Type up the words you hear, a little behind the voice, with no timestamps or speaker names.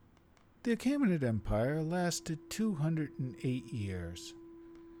The Achaemenid Empire lasted 208 years.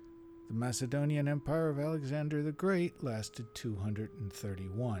 The Macedonian Empire of Alexander the Great lasted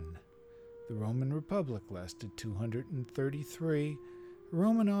 231. The Roman Republic lasted 233.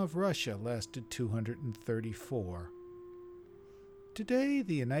 Romanov Russia lasted 234. Today,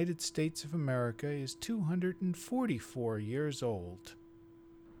 the United States of America is 244 years old.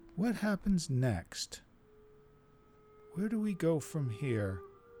 What happens next? Where do we go from here?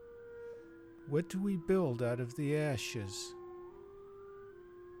 What do we build out of the ashes?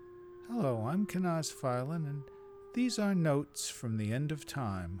 Hello, I'm Kanaz Filan, and these are notes from the end of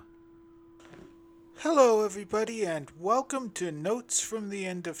time. Hello, everybody, and welcome to Notes from the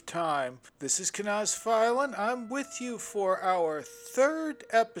End of Time. This is Kanaz Filan. I'm with you for our third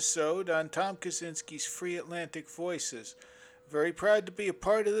episode on Tom Kaczynski's Free Atlantic Voices. Very proud to be a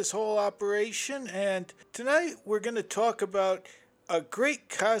part of this whole operation, and tonight we're going to talk about a great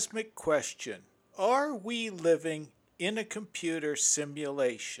cosmic question. Are we living in a computer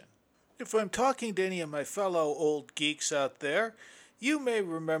simulation? If I'm talking to any of my fellow old geeks out there, you may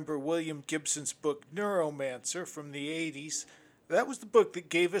remember William Gibson's book Neuromancer from the 80s. That was the book that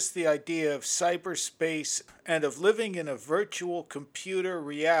gave us the idea of cyberspace and of living in a virtual computer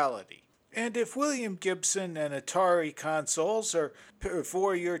reality. And if William Gibson and Atari consoles are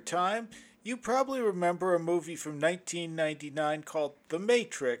before your time, you probably remember a movie from 1999 called The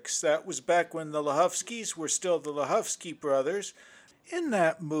Matrix. That was back when the Wachowskis were still the Wachowski brothers. In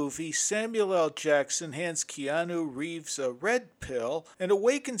that movie, Samuel L. Jackson hands Keanu Reeves a red pill and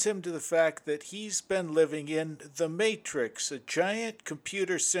awakens him to the fact that he's been living in The Matrix, a giant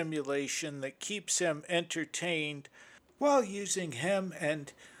computer simulation that keeps him entertained while using him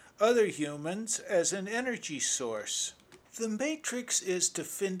and other humans as an energy source. The Matrix is to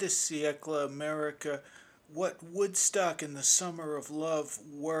fin de siècle America what Woodstock and the Summer of Love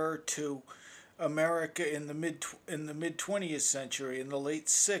were to America in the mid 20th century, in the late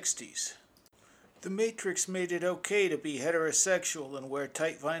 60s. The Matrix made it okay to be heterosexual and wear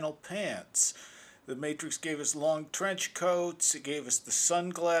tight vinyl pants. The Matrix gave us long trench coats, it gave us the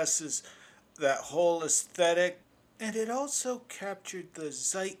sunglasses, that whole aesthetic, and it also captured the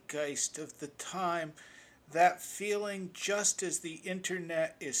zeitgeist of the time, that feeling just as the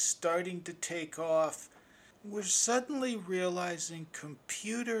internet is starting to take off. We're suddenly realizing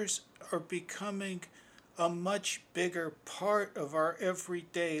computers are becoming a much bigger part of our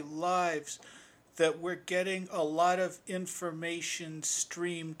everyday lives, that we're getting a lot of information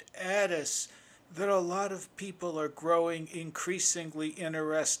streamed at us, that a lot of people are growing increasingly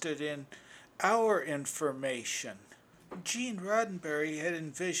interested in our information. Gene Roddenberry had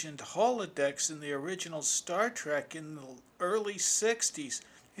envisioned holodecks in the original Star Trek in the early 60s.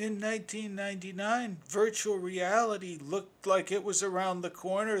 In 1999, virtual reality looked like it was around the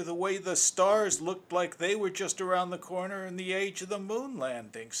corner the way the stars looked like they were just around the corner in the age of the moon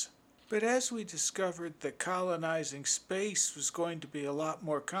landings. But as we discovered that colonizing space was going to be a lot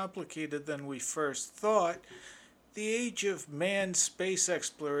more complicated than we first thought, the age of manned space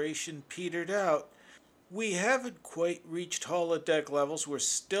exploration petered out. We haven't quite reached holodeck levels. We're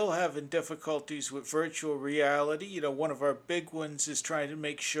still having difficulties with virtual reality. One of our big ones is trying to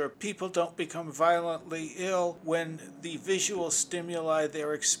make sure people don't become violently ill when the visual stimuli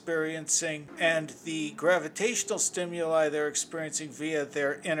they're experiencing and the gravitational stimuli they're experiencing via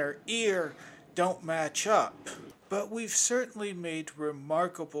their inner ear don't match up. But we've certainly made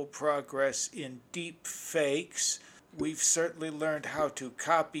remarkable progress in deep fakes. We've certainly learned how to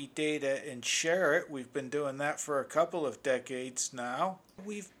copy data and share it. We've been doing that for a couple of decades now.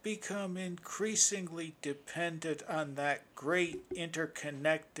 We've become increasingly dependent on that great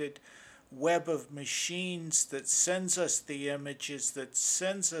interconnected web of machines that sends us the images, that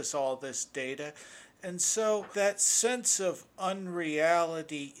sends us all this data. And so that sense of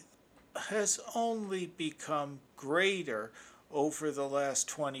unreality has only become greater over the last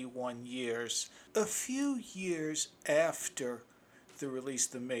 21 years. A few years after the release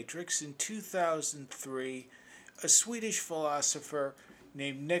of The Matrix, in 2003, a Swedish philosopher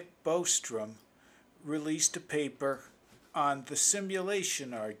named Nick Bostrom released a paper on the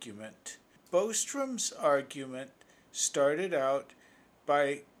simulation argument. Bostrom's argument started out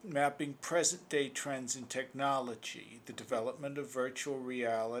by mapping present-day trends in technology, the development of virtual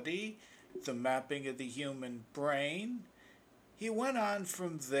reality, the mapping of the human brain. He went on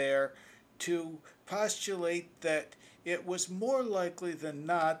from there to postulate that it was more likely than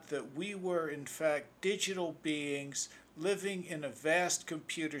not that we were in fact digital beings living in a vast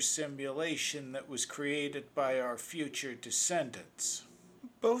computer simulation that was created by our future descendants.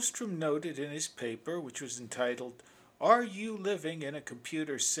 Bostrom noted in his paper, which was entitled Are you living in a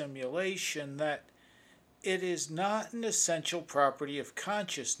computer simulation that it is not an essential property of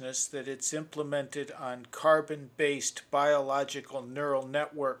consciousness that it's implemented on carbon-based biological neural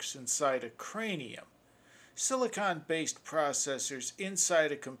networks inside a cranium? Silicon-based processors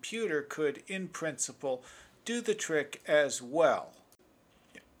inside a computer could, in principle, do the trick as well.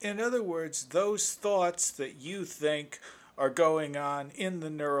 In other words, those thoughts that you think are going on in the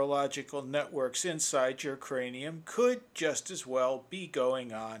neurological networks inside your cranium could just as well be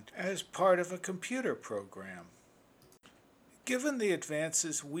going on as part of a computer program. Given the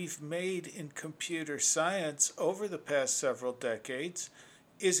advances we've made in computer science over the past several decades,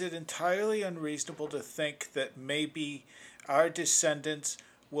 is it entirely unreasonable to think that maybe our descendants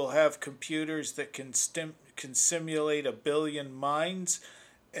will have computers that can simulate 1 billion minds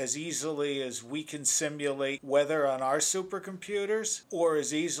as easily as we can simulate weather on our supercomputers, or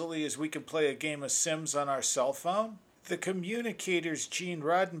as easily as we can play a game of Sims on our cell phone? The communicators Gene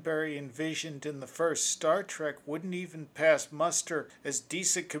Roddenberry envisioned in the first Star Trek wouldn't even pass muster as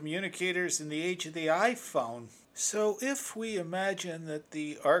decent communicators in the age of the iPhone. So if we imagine that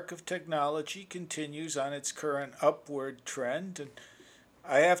the arc of technology continues on its current upward trend, and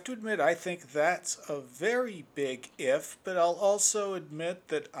I have to admit, I think that's a very big if, but I'll also admit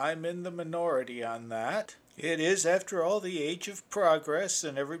that I'm in the minority on that. It is, after all, the age of progress,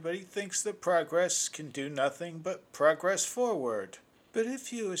 and everybody thinks that progress can do nothing but progress forward. But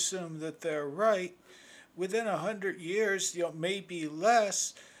if you assume that they're right, within 100 years, maybe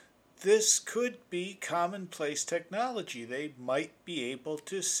less, this could be commonplace technology. They might be able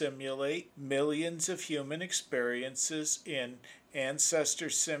to simulate millions of human experiences in ancestor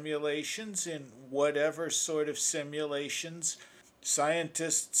simulations, in whatever sort of simulations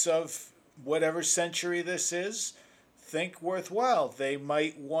scientists of whatever century this is think worthwhile. They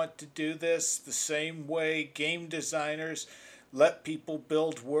might want to do this the same way game designers let people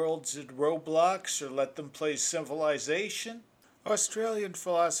build worlds in Roblox or let them play Civilization. Australian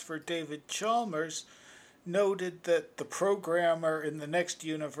philosopher David Chalmers noted that the programmer in the next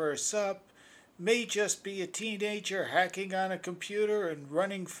universe up may just be a teenager hacking on a computer and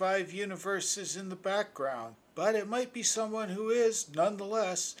running 5 universes in the background, but it might be someone who is,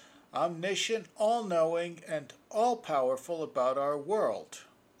 nonetheless, omniscient, all-knowing, and all-powerful about our world.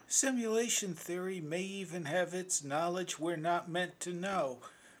 Simulation theory may even have its knowledge we're not meant to know.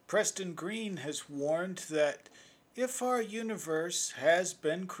 Preston Green has warned that if our universe has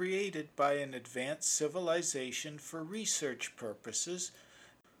been created by an advanced civilization for research purposes,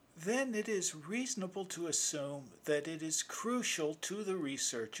 then it is reasonable to assume that it is crucial to the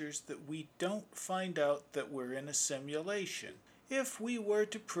researchers that we don't find out that we're in a simulation. If we were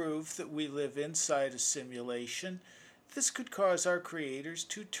to prove that we live inside a simulation, this could cause our creators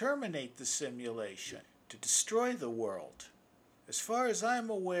to terminate the simulation, to destroy the world. As far as I'm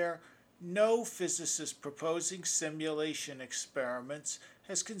aware, no physicist proposing simulation experiments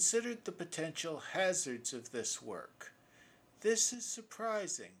has considered the potential hazards of this work. This is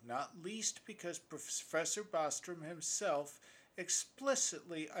surprising, not least because Professor Bostrom himself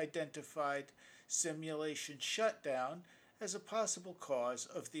explicitly identified simulation shutdown as a possible cause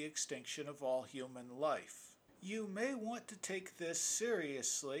of the extinction of all human life. You may want to take this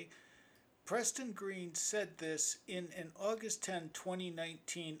seriously. Preston Green said this in an August 10,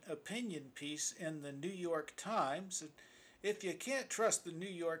 2019 opinion piece in the New York Times. If you can't trust the New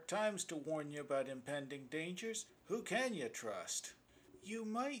York Times to warn you about impending dangers, who can you trust? You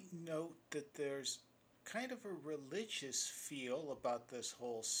might note that there's kind of a religious feel about this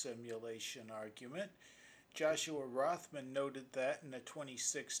whole simulation argument. Joshua Rothman noted that in a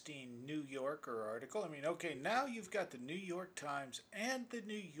 2016 New Yorker article. Now you've got the New York Times and the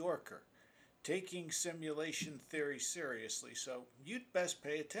New Yorker taking simulation theory seriously, so you'd best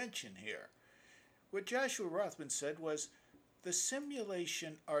pay attention here. What Joshua Rothman said was, the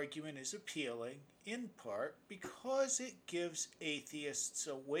simulation argument is appealing, in part, because it gives atheists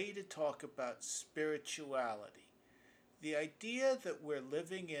a way to talk about spirituality. The idea that we're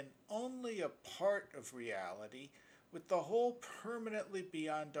living in only a part of reality, with the whole permanently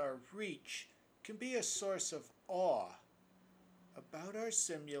beyond our reach, can be a source of awe. About our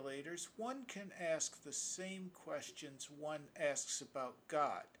simulators, one can ask the same questions one asks about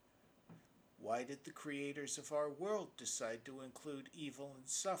God. Why did the creators of our world decide to include evil and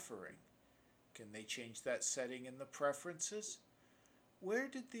suffering? Can they change that setting in the preferences? Where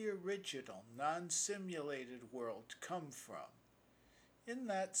did the original, non-simulated world come from? In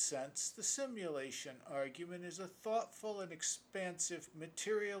that sense, the simulation argument is a thoughtful and expansive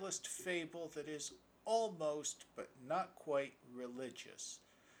materialist fable that is almost, but not quite, religious.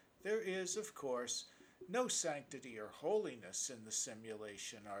 There is, of course, no sanctity or holiness in the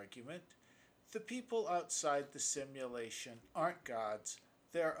simulation argument. The people outside the simulation aren't gods,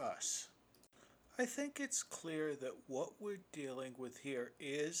 they're us. I think it's clear that what we're dealing with here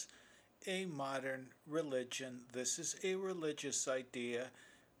is a modern religion. This is a religious idea,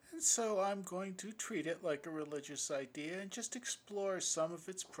 and so I'm going to treat it like a religious idea and just explore some of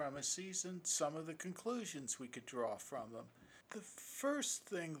its premises and some of the conclusions we could draw from them. The first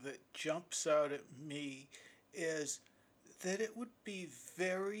thing that jumps out at me is that it would be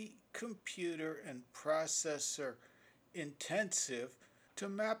very computer and processor intensive to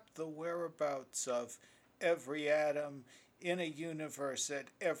map the whereabouts of every atom in a universe at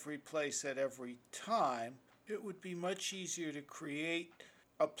every place at every time. It would be much easier to create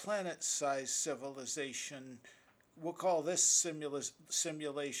a planet-sized civilization. We'll call this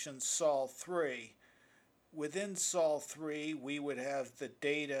simulation Sol 3. Within Sol 3, we would have the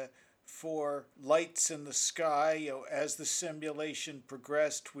data for lights in the sky. As the simulation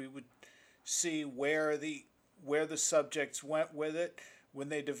progressed, we would see where the subjects went with it. When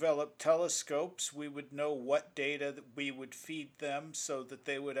they developed telescopes, we would know what data that we would feed them so that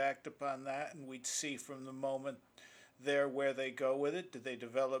they would act upon that, and we'd see from the moment there where they go with it. Do they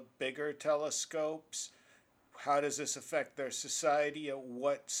develop bigger telescopes? How does this affect their society?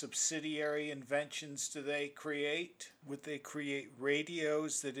 What subsidiary inventions do they create? Would they create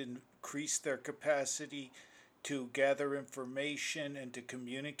radios that increase their capacity to gather information and to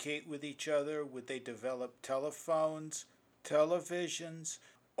communicate with each other? Would they develop telephones, televisions,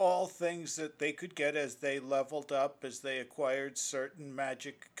 all things that they could get as they leveled up, as they acquired certain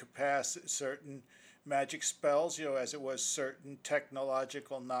magic capacity, certain magic spells, as it was certain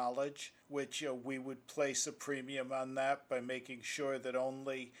technological knowledge, which we would place a premium on that by making sure that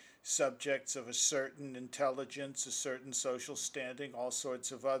only subjects of a certain intelligence, a certain social standing, all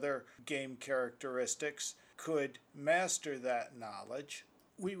sorts of other game characteristics could master that knowledge.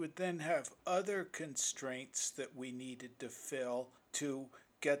 We would then have other constraints that we needed to fill to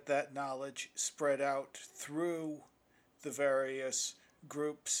get that knowledge spread out through the various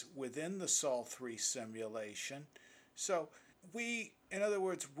groups within the Sol 3 simulation. So in other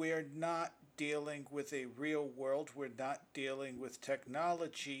words, we're not dealing with a real world, we're not dealing with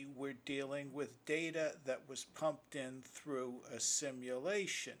technology, we're dealing with data that was pumped in through a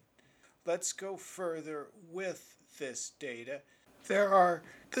simulation. Let's go further with this data. There are,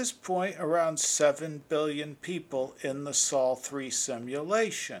 at this point, around 7 billion people in the Sol 3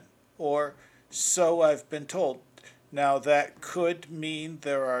 simulation, or so I've been told. Now, that could mean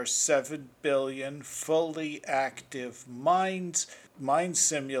there are 7 billion fully active mind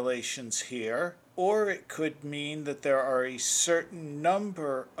simulations here, or it could mean that there are a certain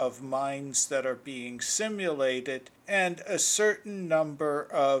number of minds that are being simulated and a certain number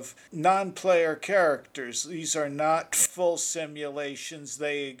of non-player characters. These are not full simulations.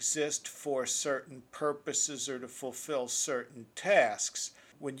 They exist for certain purposes or to fulfill certain tasks.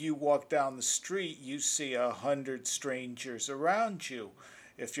 When you walk down the street, you see 100 strangers around you.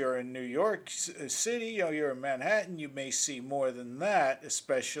 If you're in New York City or you're in Manhattan, you may see more than that,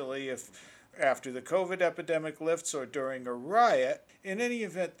 especially if after the COVID epidemic lifts or during a riot. In any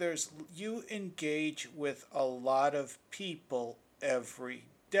event, you engage with a lot of people every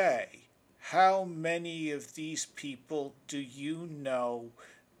day. How many of these people do you know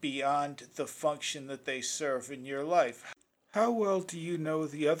beyond the function that they serve in your life? How well do you know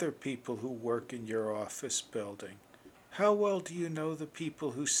the other people who work in your office building? How well do you know the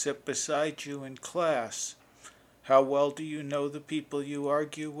people who sit beside you in class? How well do you know the people you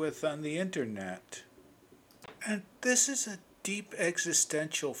argue with on the internet? And this is a deep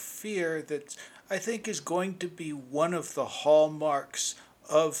existential fear that I think is going to be one of the hallmarks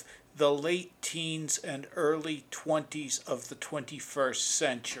of the late teens and early 20s of the 21st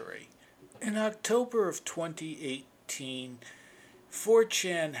century. In October of 2018,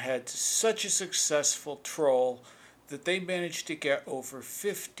 4chan had such a successful troll that they managed to get over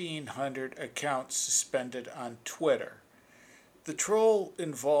 1,500 accounts suspended on Twitter. The troll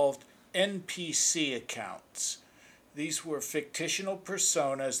involved NPC accounts. These were fictional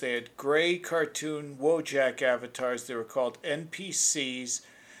personas. They had gray cartoon Wojak avatars. They were called NPCs.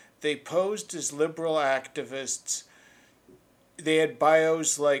 They posed as liberal activists. They had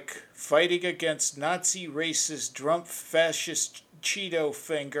bios like fighting against Nazi racist Trump fascist Cheeto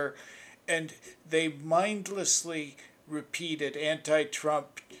finger, and they mindlessly repeated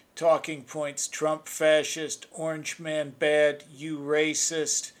anti-Trump talking points: Trump fascist, orange man bad, you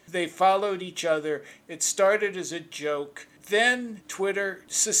racist. They followed each other. It started as a joke. Then Twitter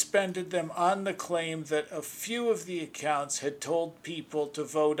suspended them on the claim that a few of the accounts had told people to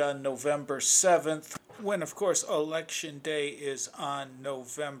vote on November 7th. when, of course, Election Day is on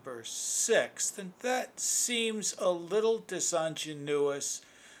November 6th. And that seems a little disingenuous,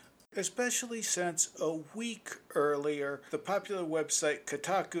 especially since a week earlier, the popular website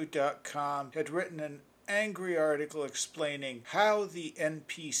Kotaku.com had written an angry article explaining how the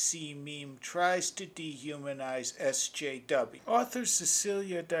NPC meme tries to dehumanize SJW. Author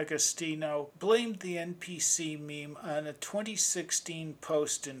Cecilia D'Agostino blamed the NPC meme on a 2016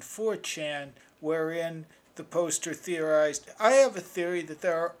 post in 4chan wherein the poster theorized, "I have a theory that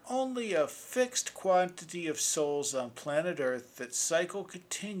there are only a fixed quantity of souls on planet Earth that cycle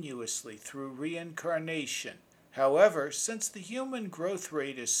continuously through reincarnation. However, since the human growth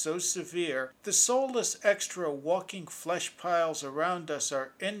rate is so severe, the soulless extra walking flesh piles around us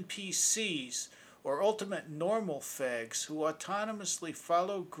are NPCs, or ultimate normal fags, who autonomously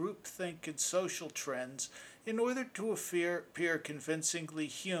follow groupthink and social trends in order to appear convincingly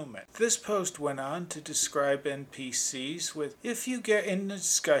human." This post went on to describe NPCs with, "If you get in a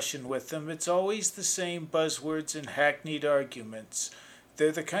discussion with them, it's always the same buzzwords and hackneyed arguments.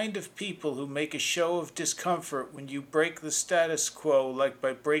 They're the kind of people who make a show of discomfort when you break the status quo, like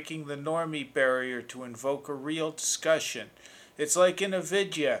by breaking the normie barrier to invoke a real discussion. It's like in a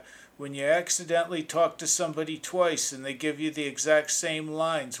vidya, when you accidentally talk to somebody twice and they give you the exact same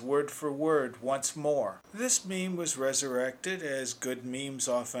lines word for word once more." This meme was resurrected, as good memes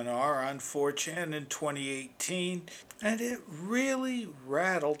often are, on 4chan in 2018, and it really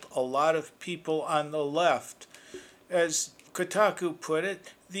rattled a lot of people on the left. As Kotaku put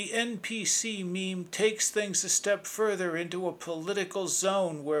it, the NPC meme takes things a step further into a political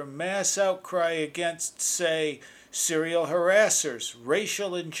zone where mass outcry against, say, serial harassers,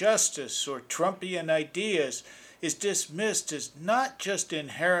 racial injustice, or Trumpian ideas is dismissed as not just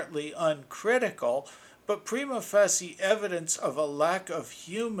inherently uncritical, but prima facie evidence of a lack of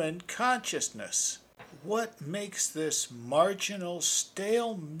human consciousness. What makes this marginal,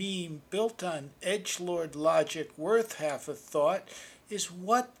 stale meme built on edgelord logic worth half a thought is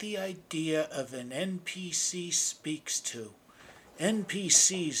what the idea of an NPC speaks to.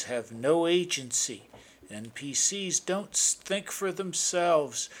 NPCs have no agency. NPCs don't think for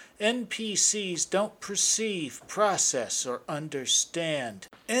themselves. NPCs don't perceive, process, or understand.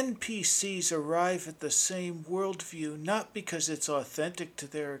 NPCs arrive at the same worldview not because it's authentic to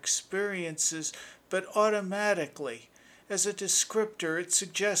their experiences, but automatically. As a descriptor, it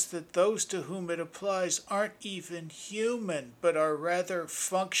suggests that those to whom it applies aren't even human, but are rather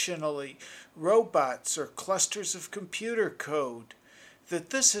functionally robots or clusters of computer code. That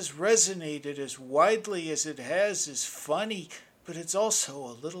this has resonated as widely as it has is funny, but it's also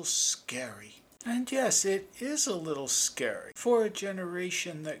a little scary. And yes, it is a little scary for a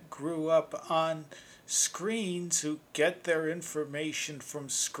generation that grew up on screens, who get their information from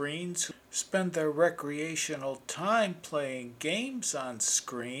screens, who spend their recreational time playing games on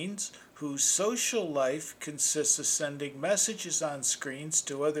screens, whose social life consists of sending messages on screens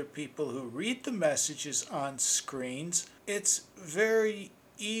to other people who read the messages on screens. It's very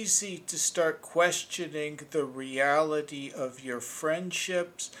easy to start questioning the reality of your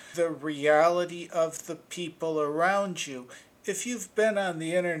friendships, the reality of the people around you. If you've been on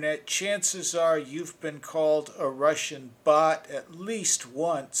the internet, chances are you've been called a Russian bot at least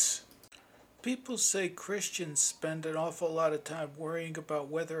once. People say Christians spend an awful lot of time worrying about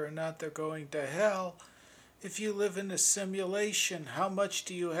whether or not they're going to hell. If you live in a simulation, how much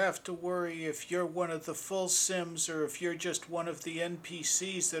do you have to worry if you're one of the full sims or if you're just one of the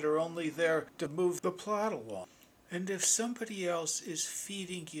NPCs that are only there to move the plot along? And if somebody else is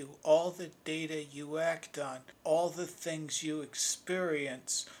feeding you all the data you act on, all the things you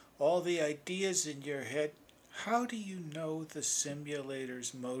experience, all the ideas in your head, how do you know the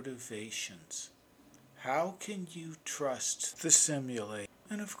simulator's motivations? How can you trust the simulator?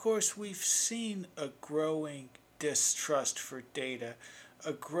 And of course, we've seen a growing distrust for data,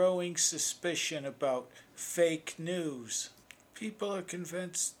 a growing suspicion about fake news. People are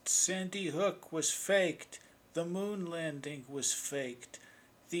convinced Sandy Hook was faked. The moon landing was faked.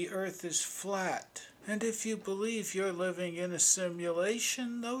 The earth is flat. And if you believe you're living in a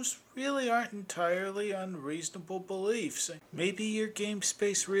simulation, those really aren't entirely unreasonable beliefs. Maybe your game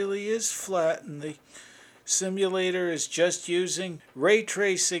space really is flat and the simulator is just using ray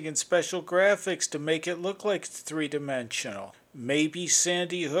tracing and special graphics to make it look like it's three-dimensional. Maybe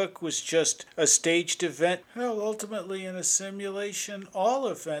Sandy Hook was just a staged event. Well, ultimately in a simulation, all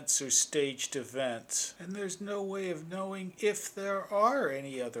events are staged events, and there's no way of knowing if there are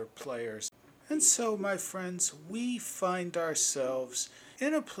any other players. And so, my friends, we find ourselves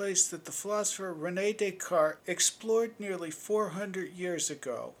in a place that the philosopher René Descartes explored nearly 400 years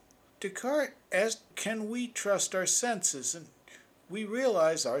ago. Descartes asked, can we trust our senses? And we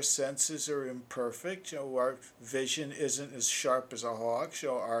realize our senses are imperfect. Our vision isn't as sharp as a hawk's.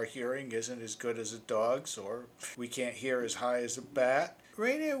 Our hearing isn't as good as a dog's, or we can't hear as high as a bat.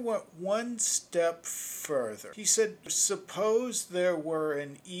 Rainier went one step further. He said, suppose there were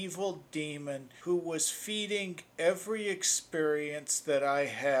an evil demon who was feeding every experience that I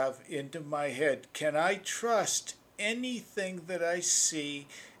have into my head. Can I trust anything that I see,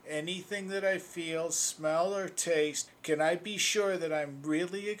 anything that I feel, smell, or taste? Can I be sure that I'm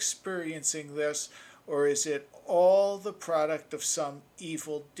really experiencing this, or is it all the product of some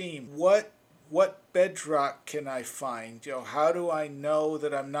evil demon? What bedrock can I find? How do I know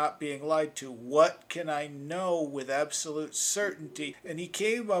that I'm not being lied to? What can I know with absolute certainty? And he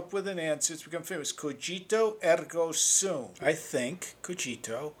came up with an answer. It's become famous. Cogito ergo sum. I think,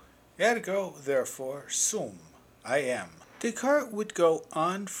 cogito, ergo, therefore, sum. I am. Descartes would go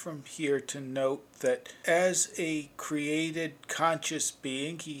on from here to note that as a created conscious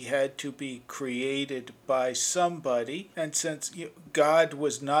being, he had to be created by somebody. And since God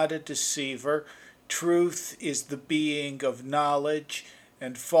was not a deceiver, truth is the being of knowledge,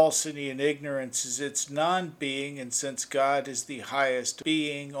 and falsity and ignorance is its non-being, and since God is the highest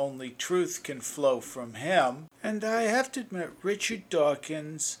being, only truth can flow from him. And I have to admit, Richard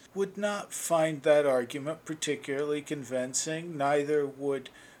Dawkins would not find that argument particularly convincing, neither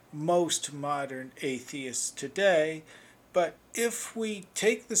would most modern atheists today. But if we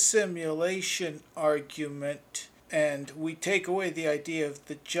take the simulation argument and we take away the idea of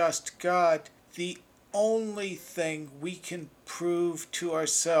the just God, the only thing we can prove to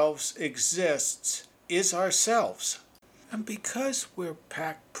ourselves exists is ourselves. And because we're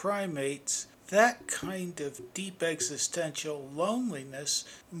pack primates, that kind of deep existential loneliness,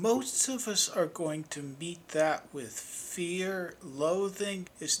 most of us are going to meet that with fear, loathing,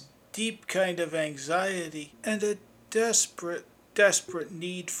 this deep kind of anxiety, and a desperate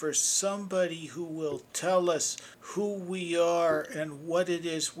need for somebody who will tell us who we are and what it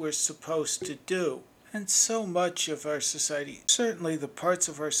is we're supposed to do. And so much of our society, certainly the parts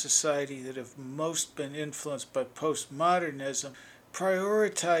of our society that have most been influenced by postmodernism,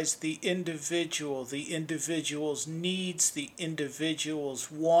 prioritize the individual, the individual's needs, the individual's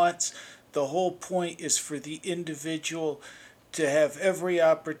wants. The whole point is for the individual to have every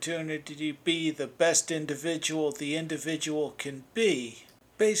opportunity to be the best individual the individual can be,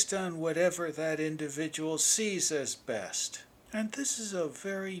 based on whatever that individual sees as best. And this is a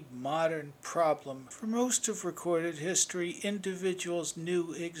very modern problem. For most of recorded history, individuals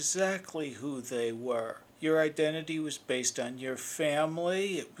knew exactly who they were. Your identity was based on your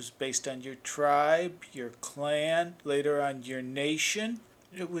family, it was based on your tribe, your clan, later on your nation.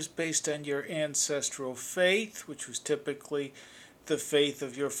 It was based on your ancestral faith, which was typically the faith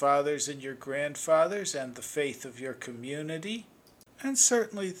of your fathers and your grandfathers and the faith of your community. And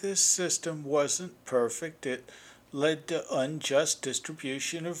certainly this system wasn't perfect. It led to unjust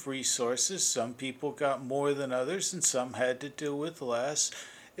distribution of resources. Some people got more than others and some had to do with less.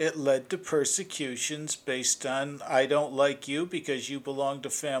 It led to persecutions based on, I don't like you because you belong to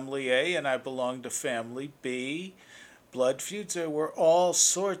family A and I belong to family B. Blood feuds, there were all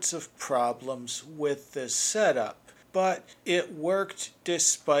sorts of problems with this setup. But it worked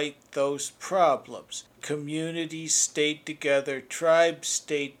despite those problems. Communities stayed together, tribes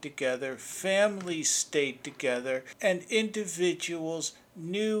stayed together, families stayed together, and individuals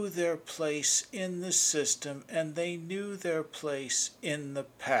knew their place in the system and they knew their place in the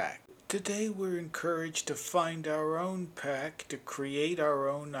pack. Today we're encouraged to find our own pack, to create our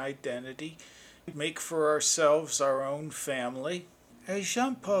own identity, make for ourselves our own family. As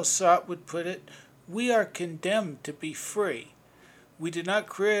Jean-Paul Sartre would put it, we are condemned to be free. We did not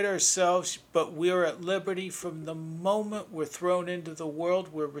create ourselves, but we are at liberty from the moment we're thrown into the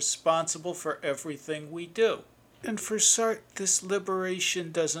world. We're responsible for everything we do. And for Sartre, this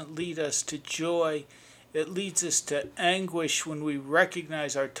liberation doesn't lead us to joy. It leads us to anguish when we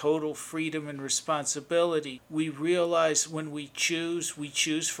recognize our total freedom and responsibility. We realize when we choose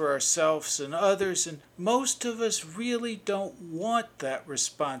for ourselves and others, and most of us really don't want that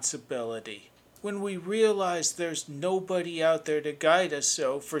responsibility. When we realize there's nobody out there to guide us,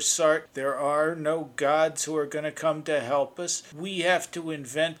 so for Sartre, there are no gods who are going to come to help us. We have to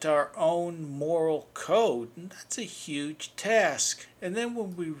invent our own moral code, and that's a huge task. And then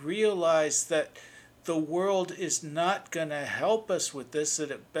when we realize that the world is not going to help us with this, that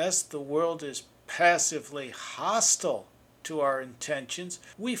at best the world is passively hostile to our intentions,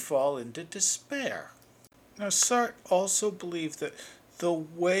 we fall into despair. Now, Sartre also believed that the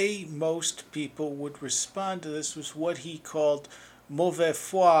way most people would respond to this was what he called mauvaise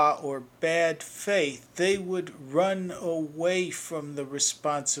foi or bad faith, they would run away from the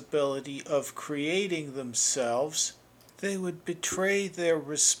responsibility of creating themselves. They would betray their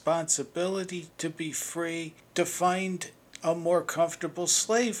responsibility to be free to find a more comfortable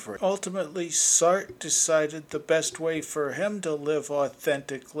slavery. Ultimately, Sartre decided the best way for him to live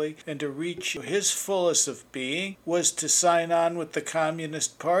authentically and to reach his fullest of being was to sign on with the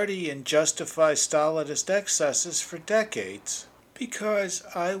Communist Party and justify Stalinist excesses for decades. Because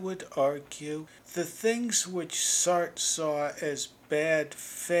I would argue the things which Sartre saw as bad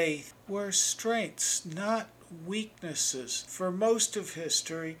faith were strengths, not weaknesses. For most of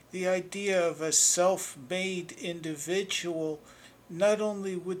history, the idea of a self-made individual, not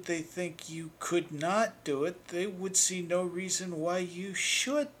only would they think you could not do it, they would see no reason why you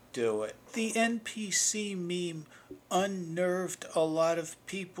should do it. The NPC meme unnerved a lot of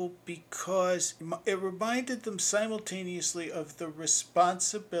people because it reminded them simultaneously of the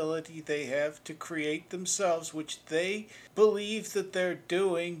responsibility they have to create themselves, which they believe that they're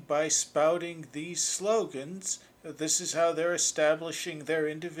doing by spouting these slogans. This is how they're establishing their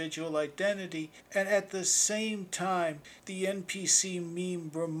individual identity. And at the same time, the NPC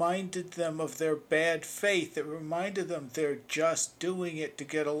meme reminded them of their bad faith. It reminded them they're just doing it to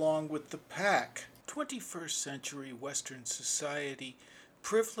get along with the pack. 21st century Western society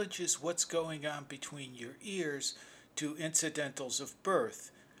privileges what's going on between your ears to incidentals of birth.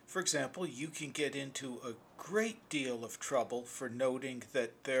 For example, you can get into a great deal of trouble for noting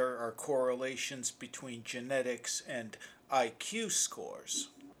that there are correlations between genetics and IQ scores.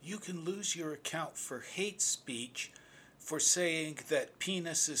 You can lose your account for hate speech for saying that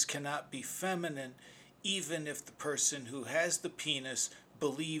penises cannot be feminine, even if the person who has the penis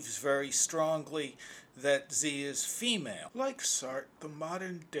believes very strongly that Z is female. Like Sartre, the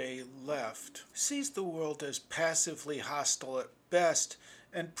modern day left sees the world as passively hostile at best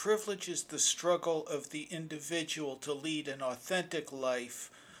and privileges the struggle of the individual to lead an authentic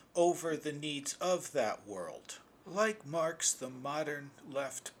life over the needs of that world. Like Marx, the modern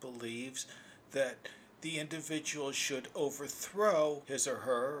left believes that the individual should overthrow his or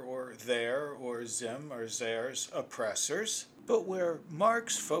her or their or zim or theirs oppressors. But where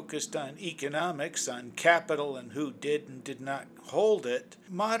Marx focused on economics, on capital and who did and did not hold it,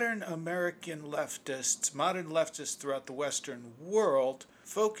 modern leftists throughout the Western world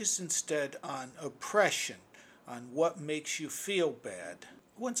focus instead on oppression, on what makes you feel bad.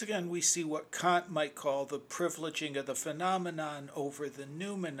 Once again, we see what Kant might call the privileging of the phenomenon over the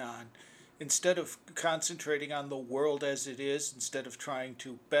noumenon. Instead of concentrating on the world as it is, instead of trying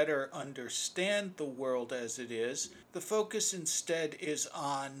to better understand the world as it is, the focus instead is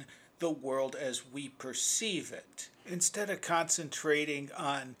on the world as we perceive it. Instead of concentrating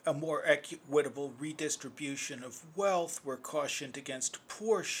on a more equitable redistribution of wealth, we're cautioned against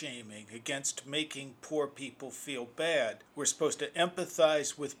poor shaming, against making poor people feel bad. We're supposed to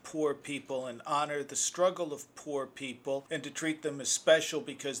empathize with poor people and honor the struggle of poor people and to treat them as special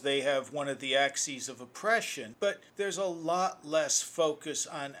because they have one of the axes of oppression. But there's a lot less focus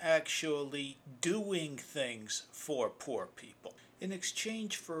on actually doing things for poor people. In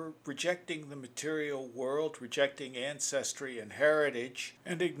exchange for rejecting the material world, rejecting ancestry and heritage,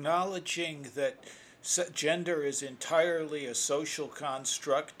 and acknowledging that gender is entirely a social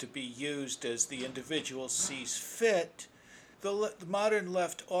construct to be used as the individual sees fit, the modern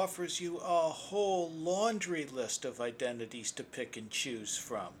left offers you a whole laundry list of identities to pick and choose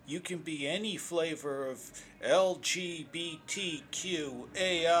from. You can be any flavor of LGBTQ,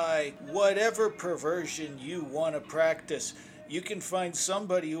 AI, whatever perversion you want to practice. You can find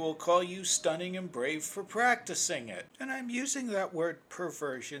somebody who will call you stunning and brave for practicing it. And I'm using that word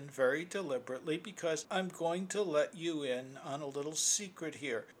perversion very deliberately because I'm going to let you in on a little secret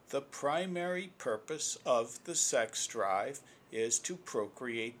here. The primary purpose of the sex drive is to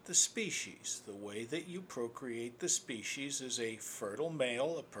procreate the species. The way that you procreate the species is a fertile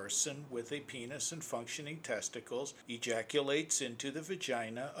male, a person with a penis and functioning testicles, ejaculates into the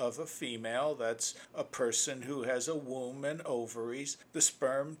vagina of a female. That's a person who has a womb and ovaries. The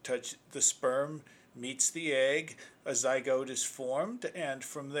sperm meets the egg, a zygote is formed, and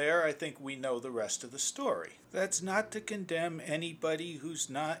from there I think we know the rest of the story. That's not to condemn anybody who's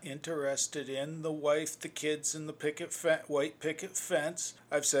not interested in the wife, the kids, and the white picket fence.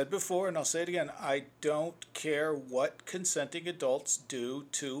 I've said before, and I'll say it again, I don't care what consenting adults do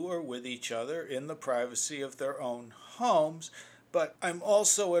to or with each other in the privacy of their own homes. But I'm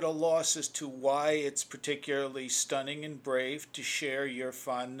also at a loss as to why it's particularly stunning and brave to share your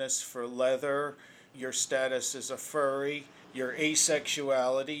fondness for leather, your status as a furry, Your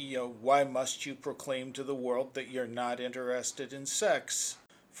asexuality, why must you proclaim to the world that you're not interested in sex?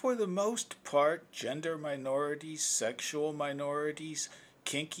 For the most part, gender minorities, sexual minorities,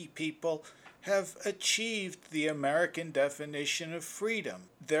 kinky people have achieved the American definition of freedom.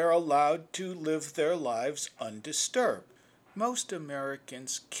 They're allowed to live their lives undisturbed. Most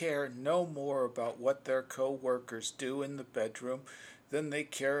Americans care no more about what their co-workers do in the bedroom than they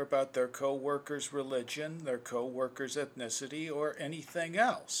care about their co-workers' religion, their co-workers' ethnicity, or anything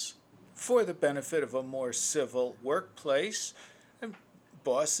else. For the benefit of a more civil workplace,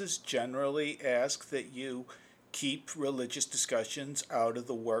 bosses generally ask that you keep religious discussions out of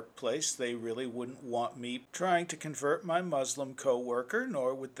the workplace. They really wouldn't want me trying to convert my Muslim coworker,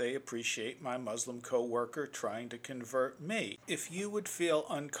 nor would they appreciate my Muslim coworker trying to convert me. If you would feel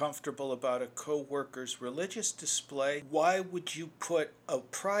uncomfortable about a coworker's religious display, why would you put a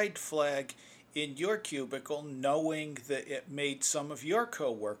pride flag in your cubicle knowing that it made some of your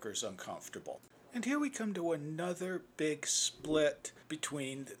coworkers uncomfortable? And here we come to another big split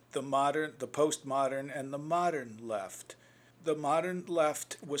between the postmodern, and the modern left. The modern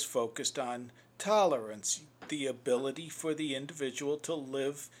left was focused on tolerance, the ability for the individual to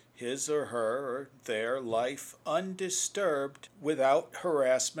live his or her or their life undisturbed, without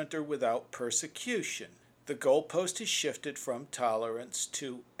harassment or without persecution. The goalpost has shifted from tolerance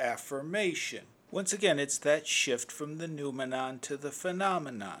to affirmation. Once again, it's that shift from the noumenon to the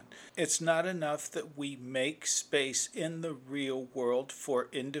phenomenon. It's not enough that we make space in the real world for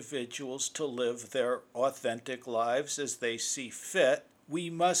individuals to live their authentic lives as they see fit. We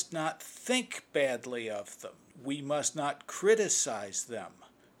must not think badly of them. We must not criticize them.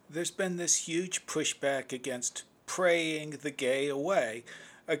 There's been this huge pushback against praying the gay away.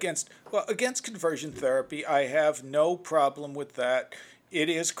 Against conversion therapy, I have no problem with that. It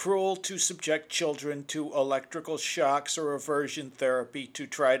is cruel to subject children to electrical shocks or aversion therapy to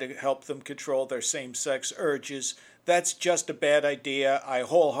try to help them control their same-sex urges. That's just a bad idea. I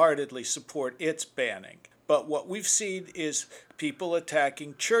wholeheartedly support its banning. But what we've seen is people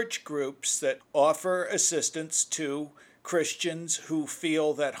attacking church groups that offer assistance to Christians who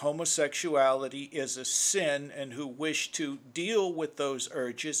feel that homosexuality is a sin and who wish to deal with those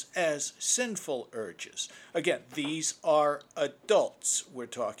urges as sinful urges. Again, these are adults we're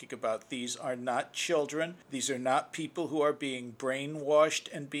talking about. These are not children. These are not people who are being brainwashed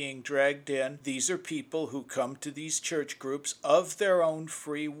and being dragged in. These are people who come to these church groups of their own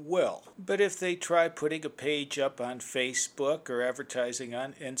free will. But if they try putting a page up on Facebook or advertising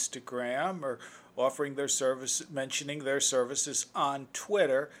on Instagram or offering their service, mentioning their services on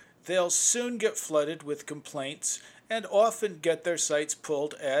Twitter, they'll soon get flooded with complaints and often get their sites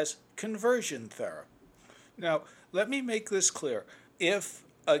pulled as conversion therapy. Now, let me make this clear. If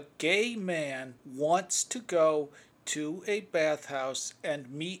a gay man wants to go to a bathhouse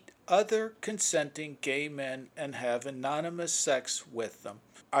and meet other consenting gay men and have anonymous sex with them,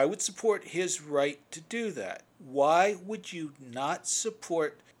 I would support his right to do that. Why would you not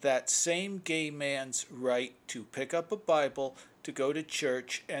support that same gay man's right to pick up a Bible, to go to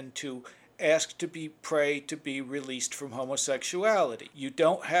church, and to ask to pray to be released from homosexuality? You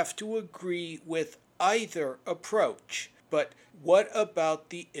don't have to agree with either approach, but what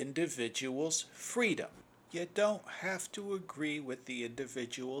about the individual's freedom? You don't have to agree with the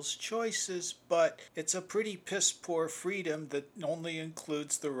individual's choices, but it's a pretty piss-poor freedom that only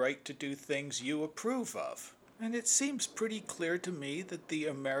includes the right to do things you approve of. And it seems pretty clear to me that the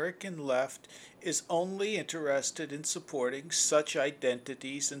American left is only interested in supporting such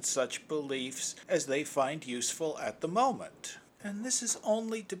identities and such beliefs as they find useful at the moment. And this is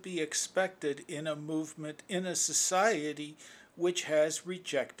only to be expected in a movement, in a society which has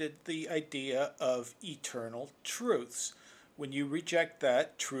rejected the idea of eternal truths. When you reject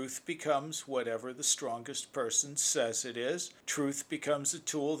that, truth becomes whatever the strongest person says it is. Truth becomes a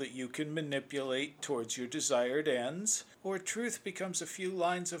tool that you can manipulate towards your desired ends. Or truth becomes a few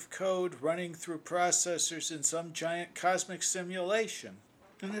lines of code running through processors in some giant cosmic simulation.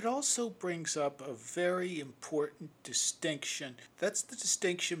 And it also brings up a very important distinction. That's the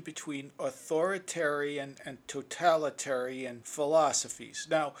distinction between authoritarian and totalitarian philosophies.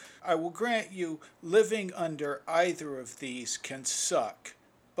 Now, I will grant you, living under either of these can suck.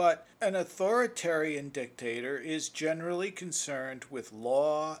 But an authoritarian dictator is generally concerned with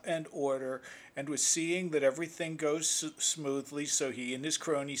law and order and with seeing that everything goes smoothly so he and his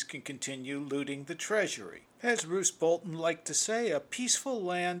cronies can continue looting the treasury. As Roose Bolton liked to say, a peaceful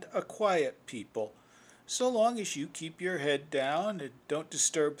land, a quiet people. So long as you keep your head down and don't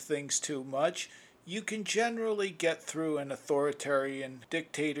disturb things too much, you can generally get through an authoritarian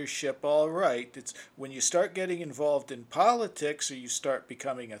dictatorship all right. It's when you start getting involved in politics or you start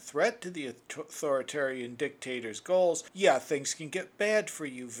becoming a threat to the authoritarian dictator's goals, yeah, things can get bad for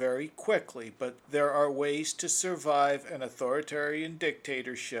you very quickly. But there are ways to survive an authoritarian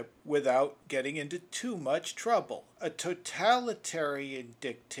dictatorship without getting into too much trouble. A totalitarian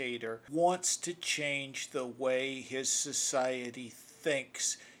dictator wants to change the way his society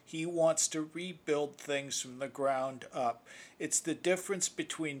thinks. He wants to rebuild things from the ground up. It's the difference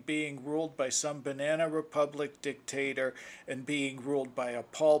between being ruled by some banana republic dictator and being ruled by a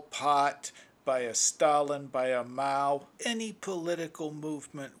Pol Pot, by a Stalin, by a Mao. Any political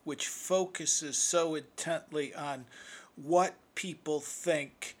movement which focuses so intently on what people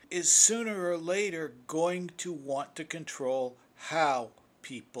think is sooner or later going to want to control how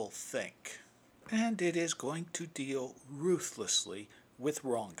people think. And it is going to deal ruthlessly with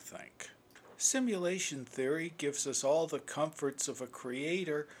wrongthink. Simulation theory gives us all the comforts of a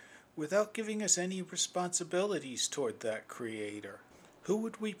creator without giving us any responsibilities toward that creator. Who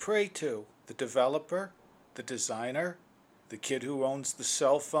would we pray to? The developer? The designer? The kid who owns the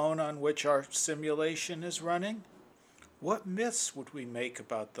cell phone on which our simulation is running? What myths would we make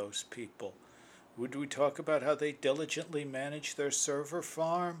about those people? Would we talk about how they diligently manage their server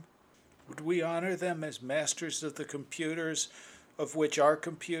farm? Would we honor them as masters of the computers of which our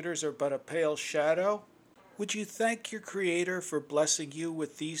computers are but a pale shadow? Would you thank your creator for blessing you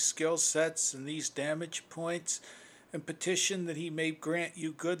with these skill sets and these damage points and petition that he may grant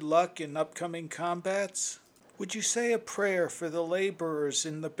you good luck in upcoming combats? Would you say a prayer for the laborers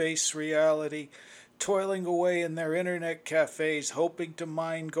in the base reality, toiling away in their internet cafes, hoping to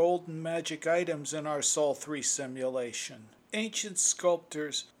mine golden magic items in our Sol 3 simulation? Ancient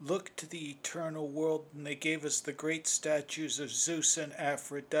sculptors looked to the eternal world and they gave us the great statues of Zeus and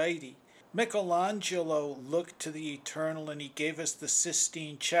Aphrodite. Michelangelo looked to the eternal and he gave us the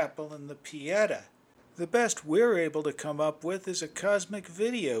Sistine Chapel and the Pieta. The best we're able to come up with is a cosmic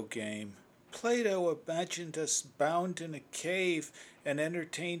video game. Plato imagined us bound in a cave and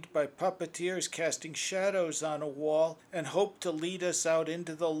entertained by puppeteers casting shadows on a wall and hoped to lead us out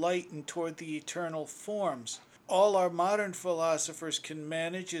into the light and toward the eternal forms. All our modern philosophers can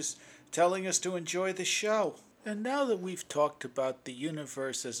manage is telling us to enjoy the show. And now that we've talked about the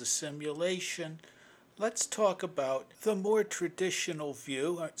universe as a simulation, let's talk about the more traditional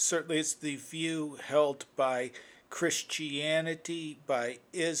view. Certainly it's the view held by Christianity, by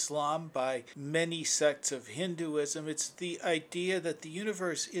Islam, by many sects of Hinduism. It's the idea that the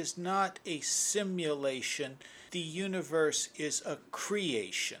universe is not a simulation. The universe is a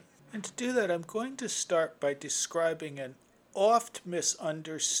creation. And to do that, I'm going to start by describing an oft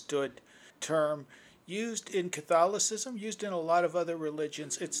misunderstood term used in Catholicism, used in a lot of other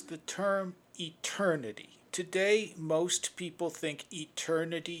religions. It's the term eternity. Today, most people think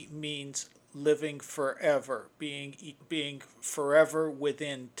eternity means living forever, being forever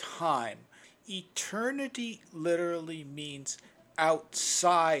within time. Eternity literally means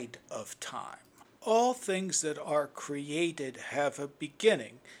outside of time. All things that are created have a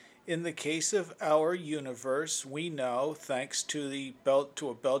beginning. In the case of our universe, we know, thanks to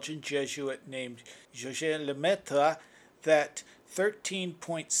a Belgian Jesuit named Georges Lemaitre, that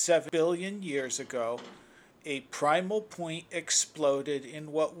 13.7 billion years ago, a primal point exploded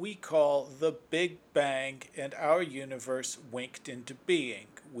in what we call the Big Bang, and our universe winked into being.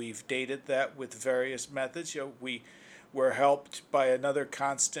 We've dated that with various methods. We were helped by another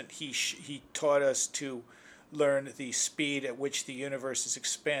constant. He taught us to learn the speed at which the universe is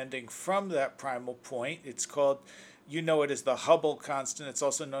expanding from that primal point. It's called, it as the Hubble constant. It's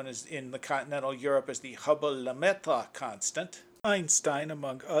also known as in the continental Europe as the Hubble-Lemaitre constant. Einstein,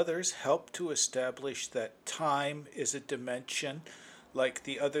 among others, helped to establish that time is a dimension like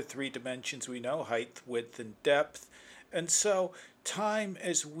the other three dimensions we know, height, width, and depth. And so time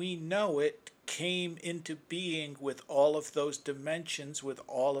as we know it came into being with all of those dimensions, with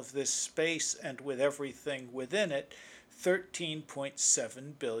all of this space, and with everything within it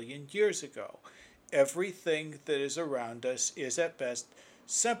 13.7 billion years ago. Everything that is around us is at best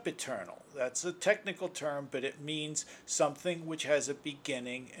sempiternal. That's a technical term, but it means something which has a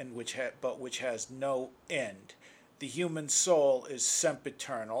beginning and which has no end. The human soul is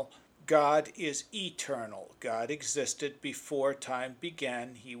sempiternal. God is eternal. God existed before time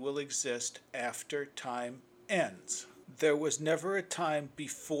began. He will exist after time ends. There was never a time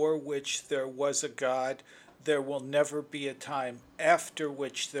before which there was a God. There will never be a time after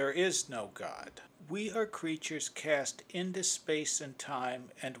which there is no God. We are creatures cast into space and time,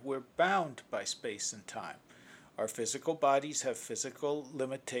 and we're bound by space and time. Our physical bodies have physical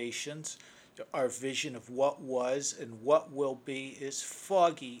limitations. Our vision of what was and what will be is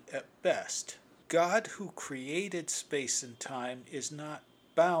foggy at best. God, who created space and time, is not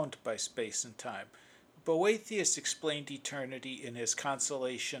bound by space and time. Boethius explained eternity in his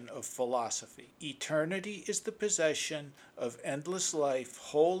Consolation of Philosophy. Eternity is the possession of endless life,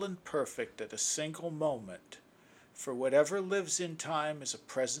 whole and perfect at a single moment. For whatever lives in time is a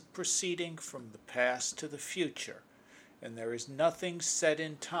present proceeding from the past to the future, and there is nothing set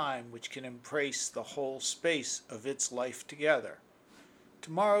in time which can embrace the whole space of its life together.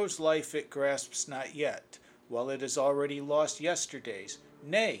 Tomorrow's life it grasps not yet, while it has already lost yesterday's.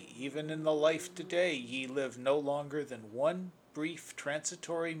 Nay, even in the life today ye live no longer than one brief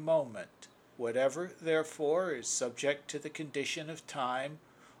transitory moment. Whatever, therefore, is subject to the condition of time,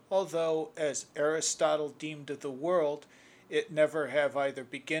 although, as Aristotle deemed of the world, it never have either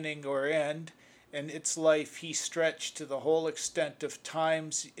beginning or end, and its life he stretched to the whole extent of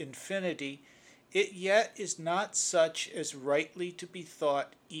time's infinity, it yet is not such as rightly to be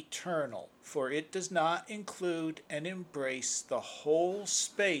thought eternal, for it does not include and embrace the whole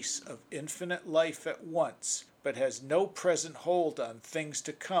space of infinite life at once, but has no present hold on things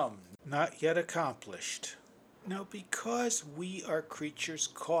to come, not yet accomplished. Now, because we are creatures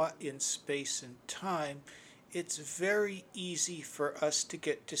caught in space and time, it's very easy for us to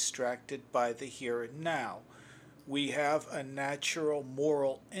get distracted by the here and now. We have a natural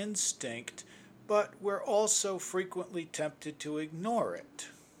moral instinct, but we're also frequently tempted to ignore it.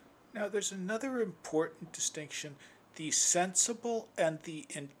 Now, there's another important distinction: the sensible and the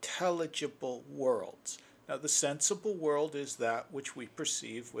intelligible worlds. Now, the sensible world is that which we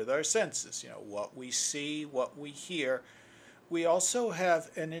perceive with our senses, what we see, what we hear. We also have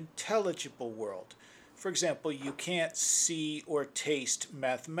an intelligible world. For example, you can't see or taste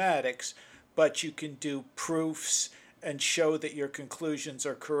mathematics, but you can do proofs and show that your conclusions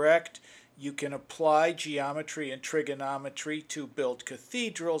are correct. You can apply geometry and trigonometry to build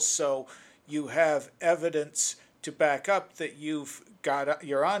cathedrals, so you have evidence to back up that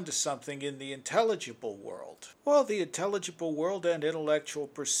you're onto something in the intelligible world. Well, the intelligible world and intellectual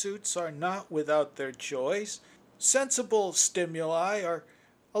pursuits are not without their joys. Sensible stimuli are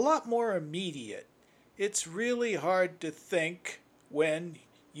a lot more immediate. It's really hard to think when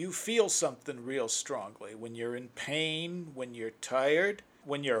you feel something real strongly, when you're in pain, when you're tired,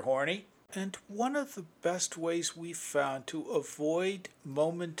 when you're horny. And one of the best ways we've found to avoid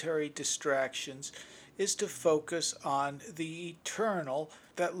momentary distractions is to focus on the eternal.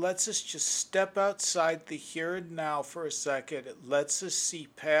 That lets us just step outside the here and now for a second. It lets us see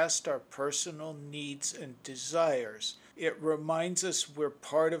past our personal needs and desires. It reminds us we're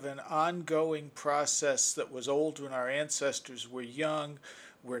part of an ongoing process that was old when our ancestors were young.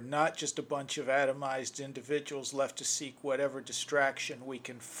 We're not just a bunch of atomized individuals left to seek whatever distraction we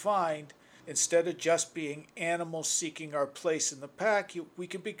can find. Instead of just being animals seeking our place in the pack, we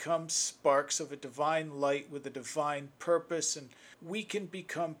can become sparks of a divine light with a divine purpose, and we can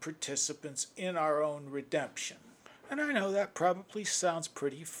become participants in our own redemption. And I know that probably sounds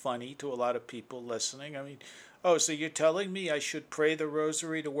pretty funny to a lot of people listening. So you're telling me I should pray the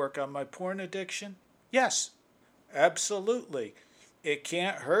rosary to work on my porn addiction? Yes, absolutely. It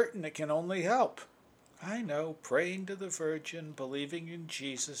can't hurt and it can only help. I know, praying to the Virgin, believing in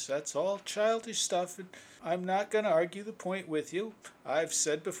Jesus, that's all childish stuff, and I'm not going to argue the point with you. I've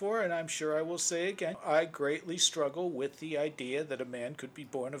said before, and I'm sure I will say again, I greatly struggle with the idea that a man could be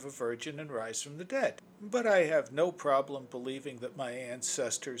born of a virgin and rise from the dead. But I have no problem believing that my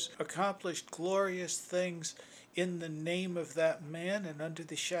ancestors accomplished glorious things in the name of that man and under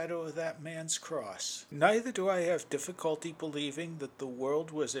the shadow of that man's cross. Neither do I have difficulty believing that the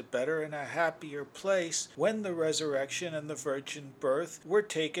world was a better and a happier place when the resurrection and the virgin birth were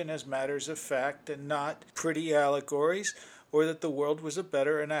taken as matters of fact and not pretty allegories, or that the world was a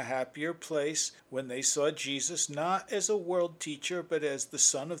better and a happier place when they saw Jesus not as a world teacher but as the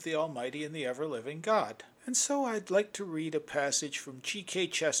Son of the Almighty and the ever-living God. And so I'd like to read a passage from G.K.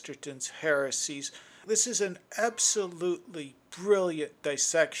 Chesterton's Heresies. This is an absolutely brilliant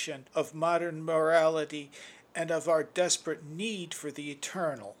dissection of modern morality and of our desperate need for the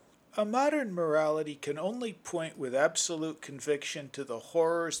eternal. A modern morality can only point with absolute conviction to the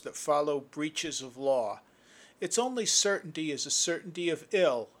horrors that follow breaches of law. Its only certainty is a certainty of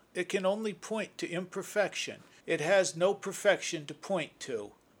ill. It can only point to imperfection. It has no perfection to point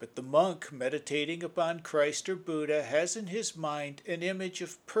to. But the monk meditating upon Christ or Buddha has in his mind an image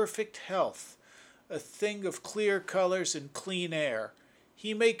of perfect health, a thing of clear colors and clean air.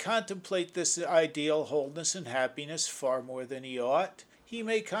 He may contemplate this ideal wholeness and happiness far more than he ought. He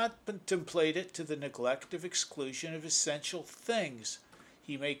may contemplate it to the neglect of exclusion of essential things. He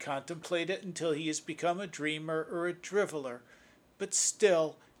He may contemplate it until he has become a dreamer or a driveler, but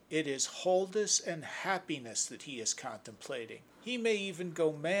still it is wholeness and happiness that he is contemplating. He may even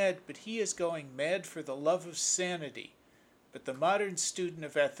go mad, but he is going mad for the love of sanity. But the modern student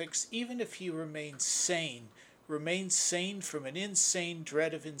of ethics, even if he remains sane from an insane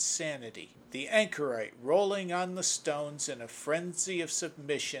dread of insanity. The anchorite rolling on the stones in a frenzy of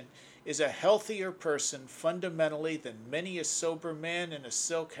submission is a healthier person fundamentally than many a sober man in a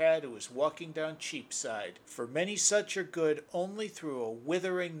silk hat who is walking down Cheapside, for many such are good only through a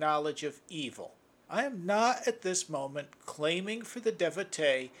withering knowledge of evil. I am not at this moment claiming for the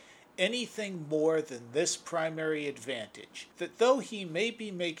devotee anything more than this primary advantage, that though he may be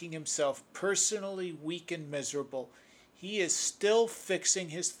making himself personally weak and miserable, he is still fixing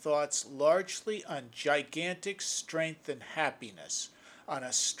his thoughts largely on gigantic strength and happiness, on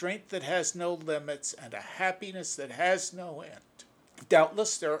a strength that has no limits and a happiness that has no end.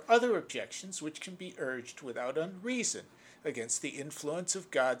 Doubtless there are other objections which can be urged without unreason against the influence of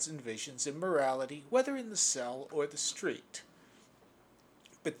gods and visions in morality, whether in the cell or the street.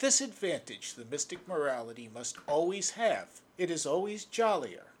 But this advantage the mystic morality must always have. It is always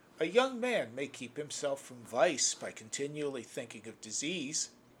jollier. A young man may keep himself from vice by continually thinking of disease.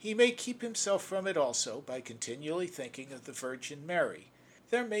 He may keep himself from it also by continually thinking of the Virgin Mary.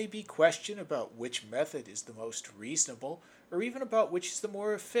 There may be question about which method is the most reasonable, or even about which is the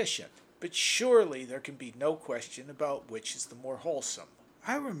more efficient, but surely there can be no question about which is the more wholesome.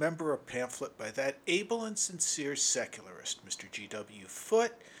 I remember a pamphlet by that able and sincere secularist, Mr. G.W.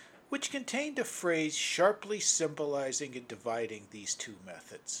 Foote, which contained a phrase sharply symbolizing and dividing these two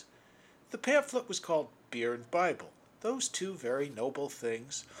methods. The pamphlet was called Beer and Bible, those two very noble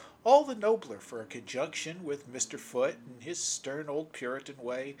things, all the nobler for a conjunction with Mr. Foote in his stern old Puritan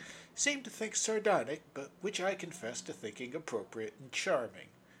way, seemed to think sardonic, but which I confess to thinking appropriate and charming.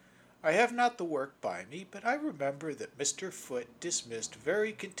 I have not the work by me, but I remember that Mr. Foote dismissed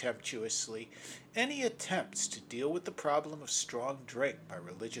very contemptuously any attempts to deal with the problem of strong drink by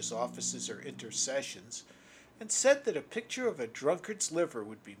religious offices or intercessions, and said that a picture of a drunkard's liver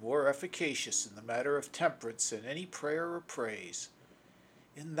would be more efficacious in the matter of temperance than any prayer or praise.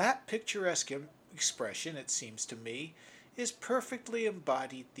 In that picturesque expression, it seems to me, is perfectly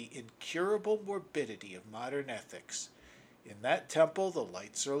embodied the incurable morbidity of modern ethics. In that temple the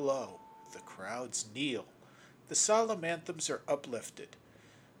lights are low, the crowds kneel, the solemn anthems are uplifted.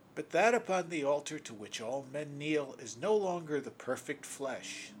 But that upon the altar to which all men kneel is no longer the perfect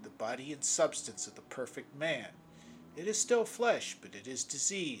flesh, the body and substance of the perfect man. It is still flesh, but it is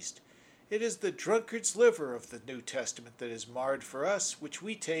diseased. It is the drunkard's liver of the New Testament that is marred for us, which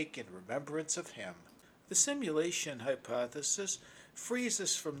we take in remembrance of him. The simulation hypothesis frees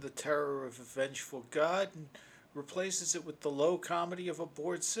us from the terror of a vengeful God and replaces it with the low comedy of a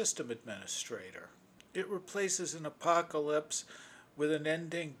bored system administrator. It replaces an apocalypse with an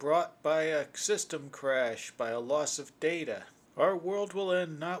ending brought by a system crash, by a loss of data. Our world will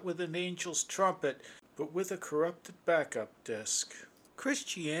end not with an angel's trumpet, but with a corrupted backup disk.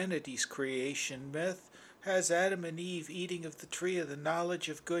 Christianity's creation myth has Adam and Eve eating of the tree of the knowledge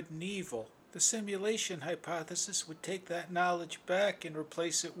of good and evil. The simulation hypothesis would take that knowledge back and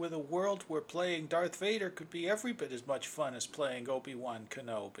replace it with a world where playing Darth Vader could be every bit as much fun as playing Obi-Wan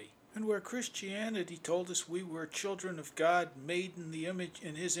Kenobi. And where Christianity told us we were children of God, made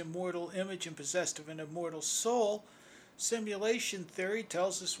in his immortal image and possessed of an immortal soul, simulation theory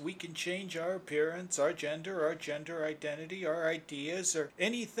tells us we can change our appearance, our gender identity, our ideas, or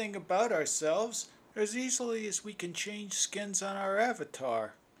anything about ourselves as easily as we can change skins on our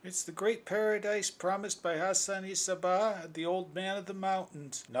avatar. It's the great paradise promised by Hassan-i Sabbah, the old man of the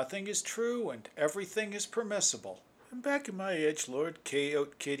mountains. Nothing is true and everything is permissible. And back in my edgelord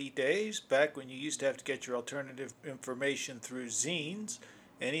Chaot Kitty days, back when you used to have to get your alternative information through zines,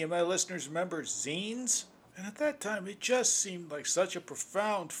 any of my listeners remember zines? And at that time it just seemed like such a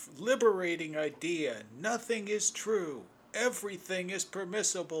profound, liberating idea. Nothing is true. Everything is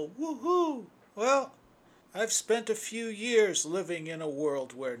permissible. Woohoo! Well, I've spent a few years living in a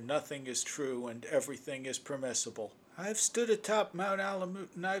world where nothing is true and everything is permissible. I've stood atop Mount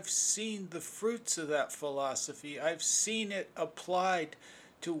Alamut and I've seen the fruits of that philosophy. I've seen it applied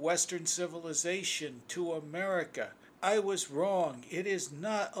to Western civilization, to America. I was wrong. It is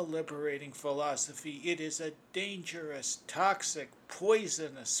not a liberating philosophy. It is a dangerous, toxic,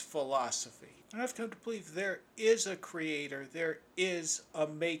 poisonous philosophy. And I've come to believe there is a creator, there is a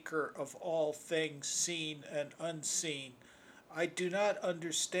maker of all things seen and unseen. I do not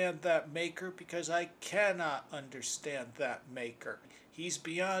understand that maker because I cannot understand that maker. He's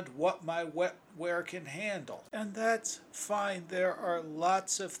beyond what my wetware can handle. And that's fine. There are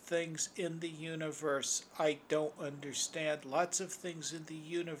lots of things in the universe I don't understand. Lots of things in the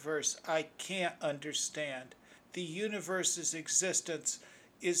universe I can't understand. The universe's existence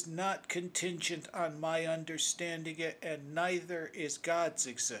is not contingent on my understanding it, and neither is God's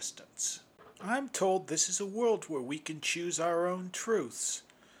existence. I'm told this is a world where we can choose our own truths.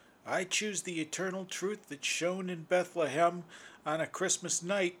 I choose the eternal truth that's shown in Bethlehem on a Christmas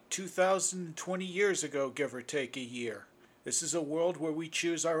night 2020 years ago, give or take a year. This is a world where we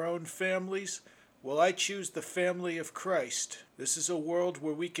choose our own families. Well, I choose the family of Christ. This is a world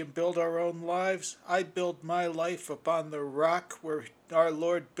where we can build our own lives. I build my life upon the rock where our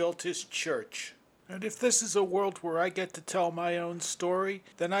Lord built his church. And if this is a world where I get to tell my own story,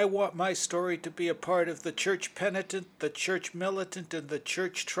 then I want my story to be a part of the church penitent, the church militant, and the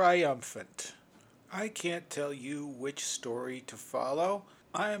church triumphant. I can't tell you which story to follow.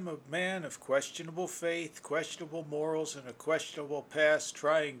 I am a man of questionable faith, questionable morals, and a questionable past,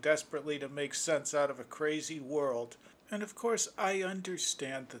 trying desperately to make sense out of a crazy world. And of course, I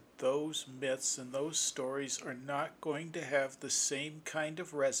understand that those myths and those stories are not going to have the same kind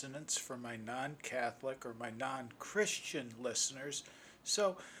of resonance for my non-Catholic or my non-Christian listeners.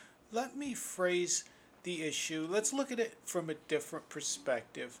 So let me phrase the issue. Let's look at it from a different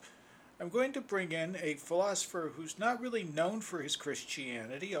perspective. I'm going to bring in a philosopher who's not really known for his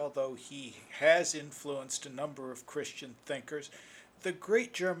Christianity, although he has influenced a number of Christian thinkers, the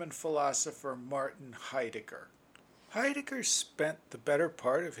great German philosopher Martin Heidegger. Heidegger spent the better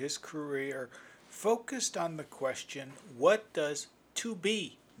part of his career focused on the question, what does to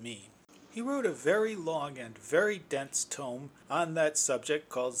be mean? He wrote a very long and very dense tome on that subject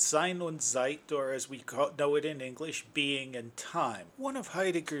called Sein und Zeit, or as we know it in English, Being and Time. One of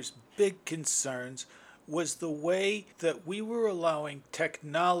Heidegger's big concerns was the way that we were allowing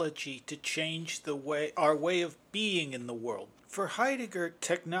technology to change our way of being in the world. For Heidegger,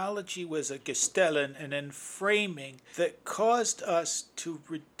 technology was a Gestellen, an enframing that caused us to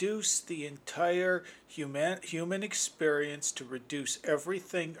reduce the entire human experience, to reduce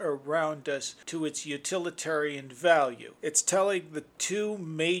everything around us to its utilitarian value. It's telling the two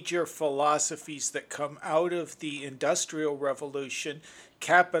major philosophies that come out of the Industrial Revolution,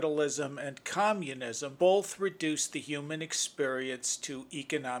 capitalism and communism, both reduce the human experience to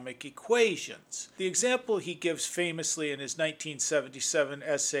economic equations. The example he gives famously in his 1977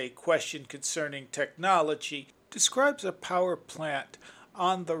 essay, Question Concerning Technology, describes a power plant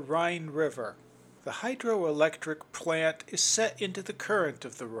on the Rhine River. The hydroelectric plant is set into the current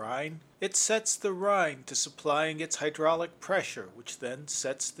of the Rhine. It sets the Rhine to supplying its hydraulic pressure, which then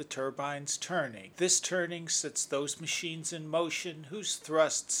sets the turbines turning. This turning sets those machines in motion, whose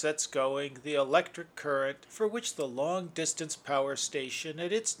thrust sets going the electric current for which the long-distance power station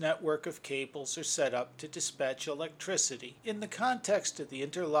and its network of cables are set up to dispatch electricity. In the context of the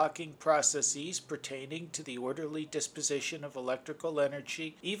interlocking processes pertaining to the orderly disposition of electrical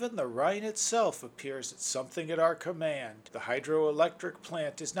energy, even the Rhine itself appears as something at our command. The hydroelectric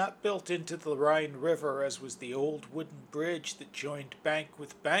plant is not built into the Rhine River, as was the old wooden bridge that joined bank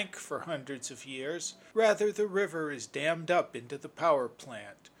with bank for hundreds of years. Rather, the river is dammed up into the power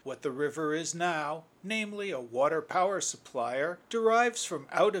plant. What the river is now, namely a water power supplier, derives from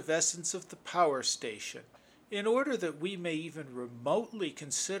out of essence of the power station. In order that we may even remotely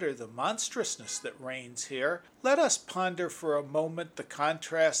consider the monstrousness that reigns here, let us ponder for a moment the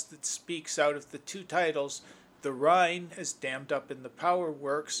contrast that speaks out of the two titles, the Rhine as dammed up in the power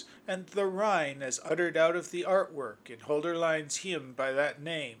works, and the Rhine as uttered out of the artwork in Hölderlin's hymn by that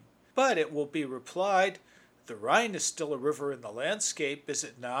name. But it will be replied, the Rhine is still a river in the landscape, is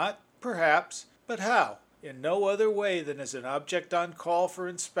it not? Perhaps, but how? In no other way than as an object on call for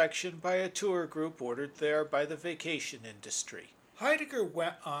inspection by a tour group ordered there by the vacation industry. Heidegger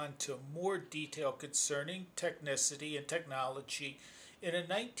went on to more detail concerning technicity and technology in a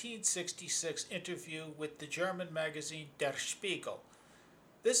 1966 interview with the German magazine Der Spiegel.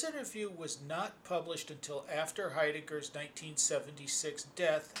 This interview was not published until after Heidegger's 1976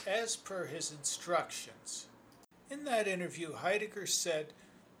 death, as per his instructions. In that interview, Heidegger said,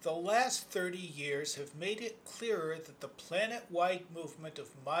 "The last 30 years have made it clearer that the planet-wide movement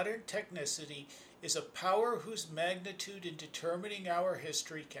of modern technicity is a power whose magnitude in determining our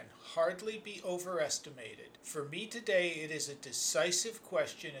history can hardly be overestimated. For me today, it is a decisive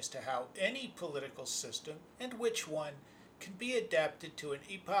question as to how any political system, and which one, can be adapted to an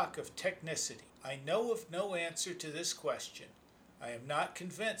epoch of technicity. I know of no answer to this question. I am not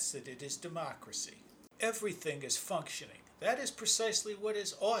convinced that it is democracy. Everything is functioning. That is precisely what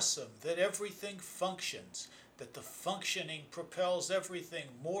is awesome, that everything functions, that the functioning propels everything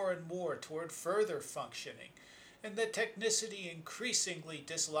more and more toward further functioning, and that technicity increasingly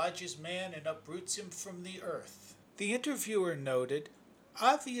dislodges man and uproots him from the earth. The interviewer noted,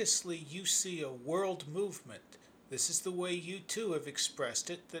 obviously you see a world movement. This is the way you too have expressed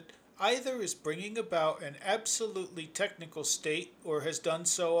it, that either is bringing about an absolutely technical state or has done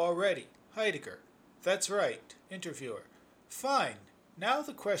so already. Heidegger. That's right. Interviewer. Fine. Now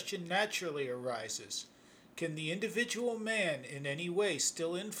the question naturally arises. Can the individual man in any way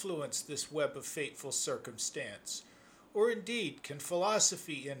still influence this web of fateful circumstance? Or indeed, can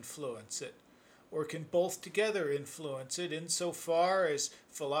philosophy influence it? Or can both together influence it insofar as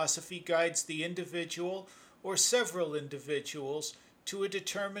philosophy guides the individual or several individuals to a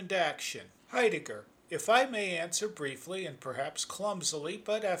determined action? Heidegger. If I may answer briefly and perhaps clumsily,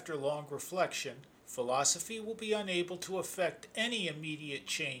 but after long reflection, philosophy will be unable to effect any immediate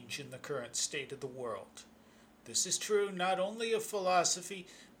change in the current state of the world. This is true not only of philosophy,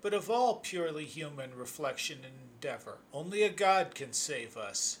 but of all purely human reflection and endeavor. Only a God can save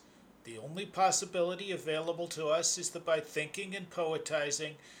us. The only possibility available to us is that by thinking and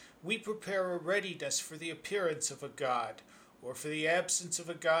poetizing, we prepare a readiness for the appearance of a God, or for the absence of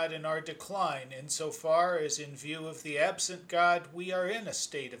a God in our decline, insofar as in view of the absent God we are in a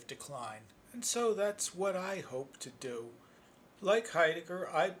state of decline. And so that's what I hope to do. Like Heidegger,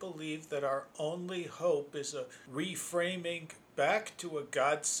 I believe that our only hope is a reframing back to a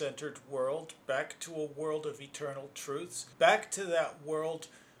God-centered world, back to a world of eternal truths, back to that world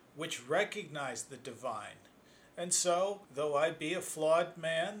which recognized the divine. And so, though I be a flawed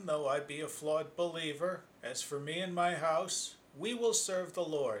man, though I be a flawed believer, as for me and my house, we will serve the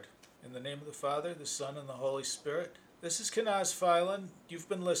Lord. In the name of the Father, the Son, and the Holy Spirit. This is Kenaz Phelan. You've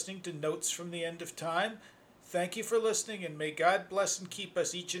been listening to Notes from the End of Time. Thank you for listening, and may God bless and keep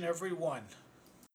us each and every one.